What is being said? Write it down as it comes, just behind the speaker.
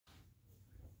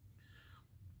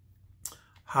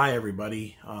Hi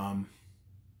everybody.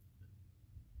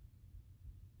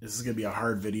 This is going to be a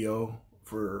hard video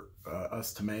for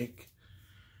us to make.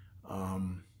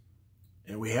 And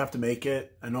we have to make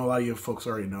it. I know a lot of you folks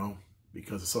already know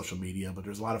because of social media, but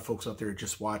there's a lot of folks out there that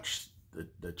just watch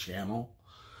the channel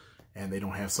and they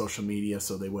don't have social media,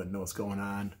 so they wouldn't know what's going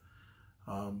on.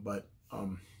 I'm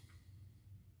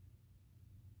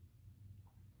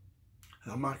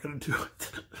not going to do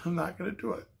it. I'm not going to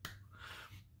do it.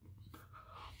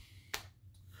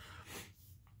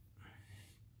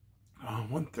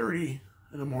 1:30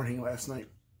 in the morning last night,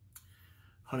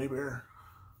 Honey Bear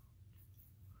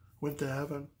went to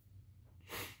heaven,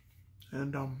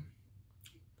 and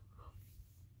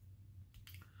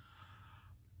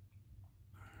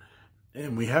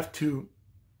we have to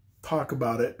talk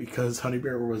about it because Honey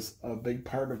Bear was a big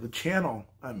part of the channel.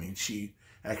 I mean, she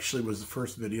actually was the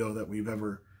first video that we've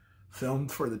ever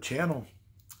filmed for the channel.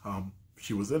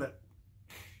 She was in it,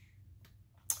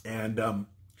 and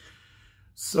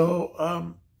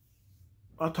so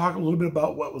I'll talk a little bit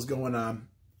about what was going on.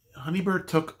 Honey Bear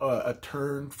took a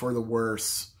turn for the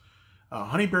worse.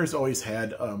 Honey Bear's always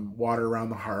had water around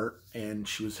the heart, and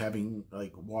she was having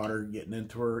like water getting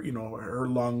into her, her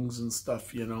lungs and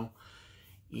stuff,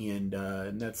 and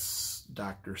that's,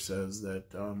 doctor says that,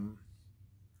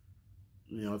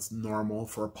 it's normal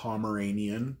for a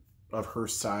Pomeranian of her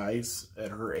size at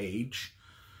her age.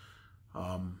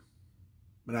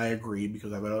 And I agree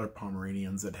because I've had other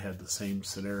Pomeranians that had the same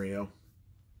scenario.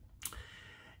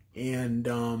 And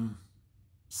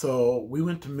so we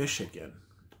went to Michigan,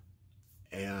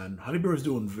 and Honey Bear was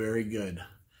doing very good.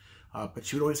 But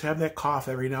she would always have that cough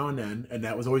every now and then, and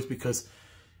that was always because,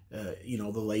 the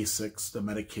Lasix, the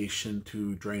medication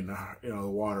to drain the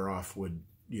water off would,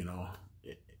 it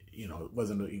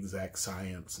wasn't an exact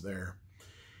science there.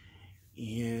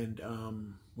 And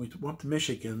we went to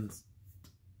Michigan.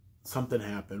 Something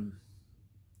happened,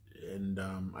 and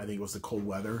I think it was the cold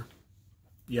weather.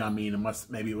 Yeah, I mean,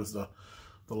 maybe it was the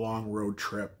long road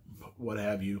trip, what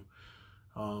have you.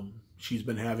 She's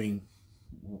been having,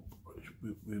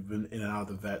 we've been in and out of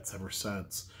the vets ever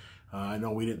since. I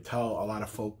know we didn't tell a lot of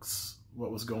folks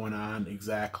what was going on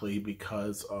exactly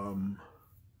because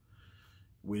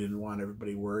we didn't want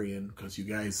everybody worrying because you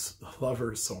guys love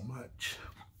her so much.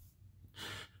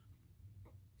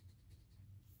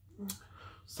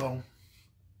 So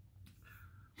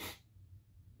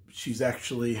she's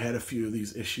actually had a few of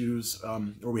these issues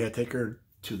where we had to take her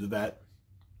to the vet,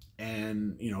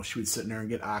 and she would sit in there and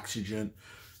get oxygen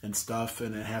and stuff,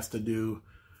 and it has to do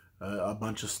a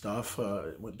bunch of stuff.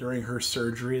 During her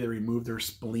surgery, they removed her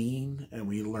spleen, and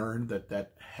we learned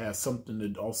that has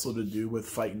something also to do with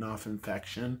fighting off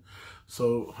infection.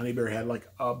 So Honey Bear had like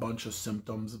a bunch of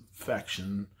symptoms,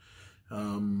 infection,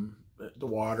 the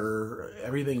water,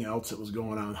 everything else that was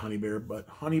going on with Honey Bear, but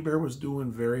Honey Bear was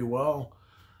doing very well.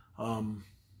 And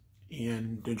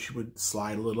then she would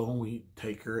slide a little, and we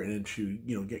take her, and then she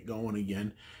would, get going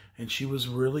again. And she was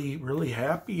really, really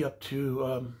happy up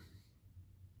to,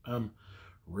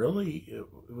 really,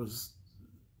 it was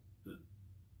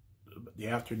the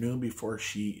afternoon before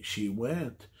she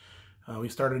went. We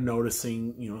started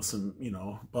noticing, some,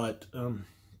 but,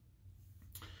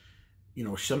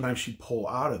 sometimes she'd pull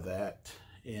out of that,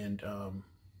 and,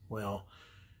 well,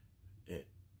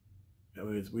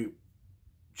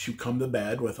 she'd come to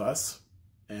bed with us,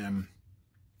 and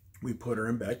we put her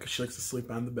in bed, because she likes to sleep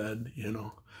on the bed,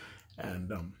 and,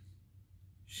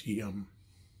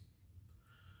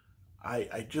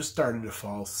 I just started to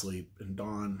fall asleep, and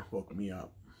Dawn woke me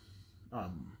up,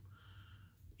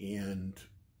 and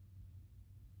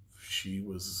she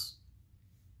was,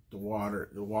 the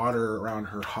water around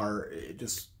her heart, it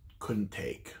just couldn't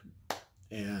take.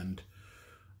 And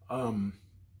I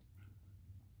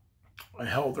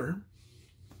held her,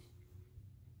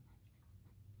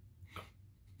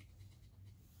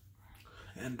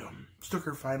 and took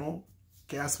her final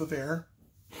gasp of air,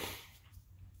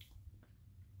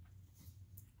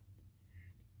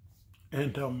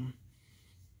 and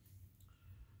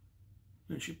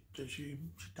she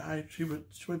died. She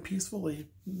went peacefully,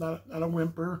 not a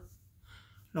whimper,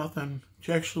 nothing.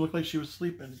 She actually looked like she was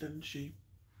sleeping, didn't she?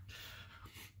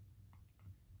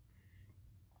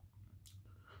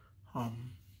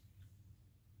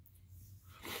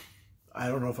 I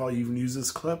don't know if I'll even use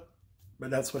this clip, but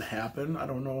that's what happened. I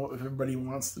don't know if everybody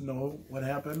wants to know what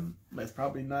happened. That's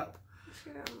probably not.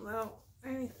 She didn't know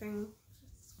anything.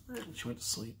 She went to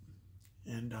sleep,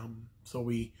 and so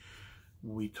we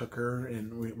took her,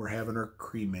 and we're having her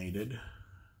cremated.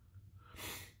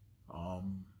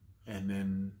 And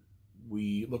then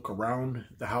we look around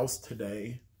the house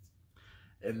today,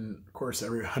 And of course,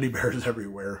 every honey bear is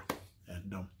everywhere,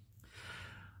 and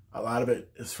a lot of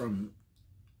it is from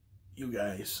you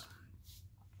guys.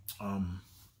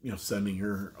 You know, sending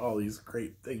her all these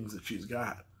great things that she's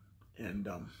got, and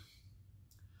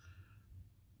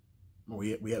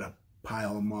we had to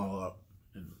pile them all up,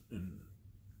 and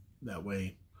that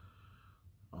way,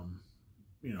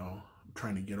 you know, I'm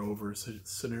trying to get over a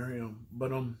scenario, but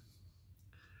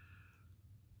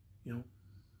you know,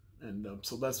 and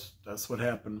so that's what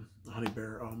happened, honey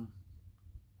bear.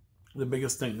 The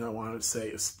biggest thing I wanted to say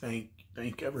is thank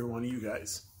every one of you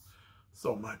guys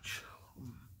so much.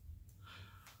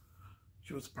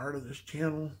 She was part of this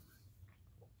channel.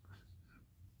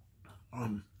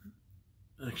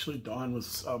 Actually, Dawn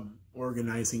was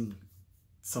organizing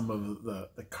some of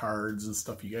the cards and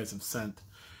stuff you guys have sent,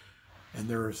 and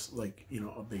there's, like, you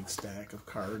know, a big stack of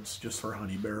cards just for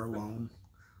honey bear alone.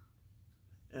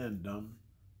 And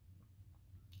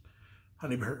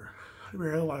honey bear had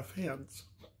a lot of fans.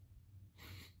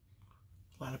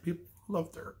 A lot of people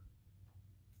loved her.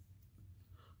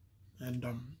 And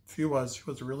she was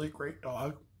a really great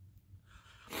dog.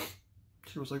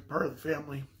 She was like part of the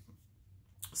family.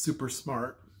 Super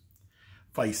smart,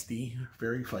 feisty,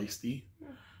 very feisty.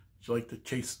 She liked to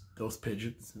chase those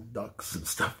pigeons and ducks and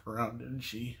stuff around, didn't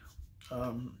she?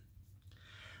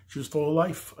 She was full of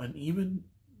life, and even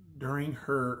during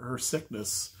her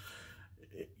sickness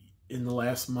in the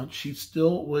last month, she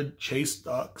still would chase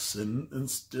ducks and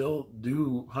still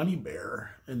do honey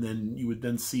bear. And then you would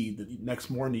then see the next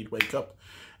morning you'd wake up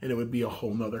and it would be a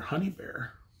whole nother honey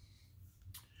bear.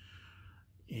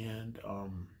 And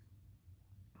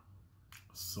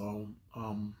so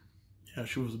yeah,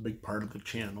 she was a big part of the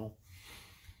channel.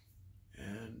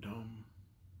 And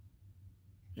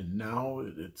now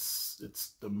it's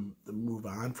the move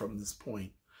on from this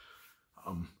point.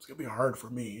 It's gonna be hard for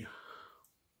me.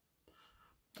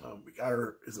 We got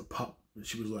her as a pup, and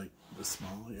she was like this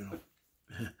small, you know,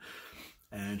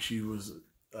 and she was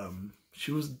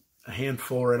a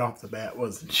handful right off the bat,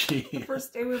 wasn't she? The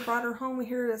first day we brought her home, we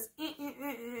hear this.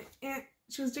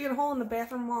 She was digging a hole in the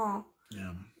bathroom wall.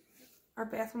 Yeah. Our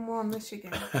bathroom wall in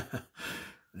Michigan.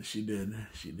 She did.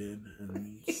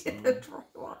 And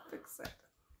so,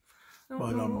 I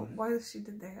don't know why she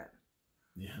did that.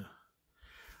 Yeah.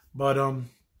 But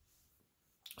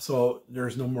so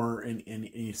there's no more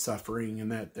any suffering in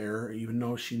that there, even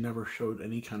though she never showed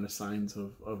any kind of signs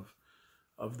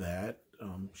of that.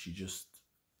 She just,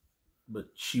 but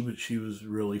she was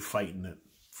really fighting it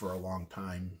for a long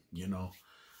time, you know,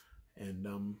 and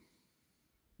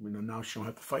you know, now she don't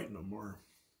have to fight no more.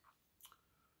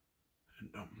 And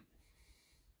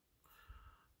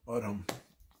but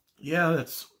yeah,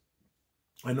 that's,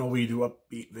 I know we do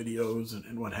upbeat videos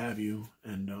and what have you,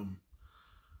 and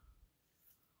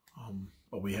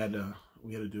but we had to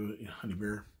do it, honey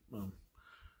bear.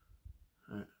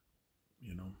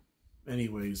 You know,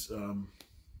 anyways,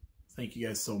 thank you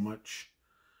guys so much.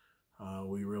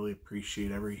 We really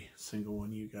appreciate every single one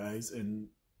of you guys. And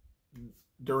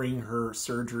during her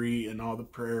surgery and all the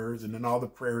prayers, and then all the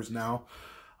prayers now,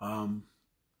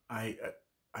 I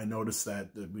noticed that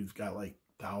we've got like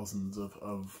thousands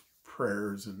of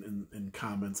prayers and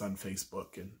comments on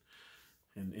Facebook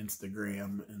and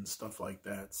Instagram and stuff like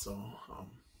that. So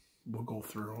we'll go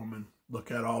through them and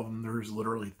look at all of them. There's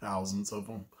literally thousands of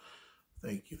them.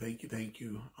 Thank you.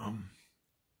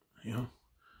 You know,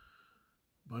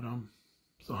 but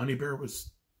so honey bear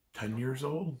was 10 years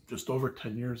old, just over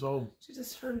 10 years old. She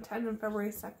just turned 10 on February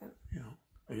 2nd. You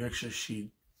know, actually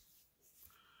she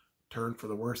turned for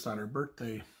the worst on her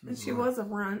birthday. And she was a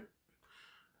runt.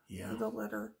 Yeah. The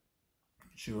litter.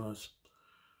 She was.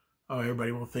 Oh,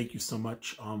 everybody, well, thank you so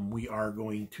much. We are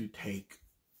going to take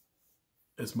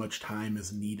as much time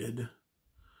as needed,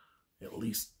 at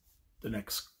least the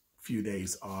next few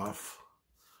days off.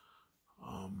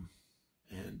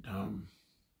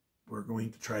 We're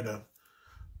going to try to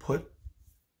put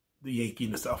the Yankee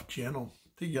Nostalgia channel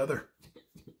together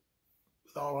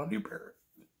with all on your parent.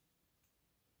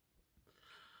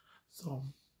 So,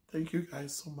 thank you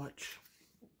guys so much.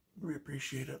 We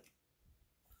appreciate it.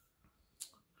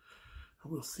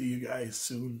 We'll see you guys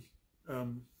soon.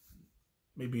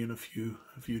 Maybe in a few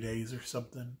days or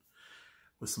something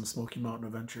with some Smoky Mountain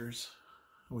adventures.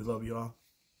 We love you all.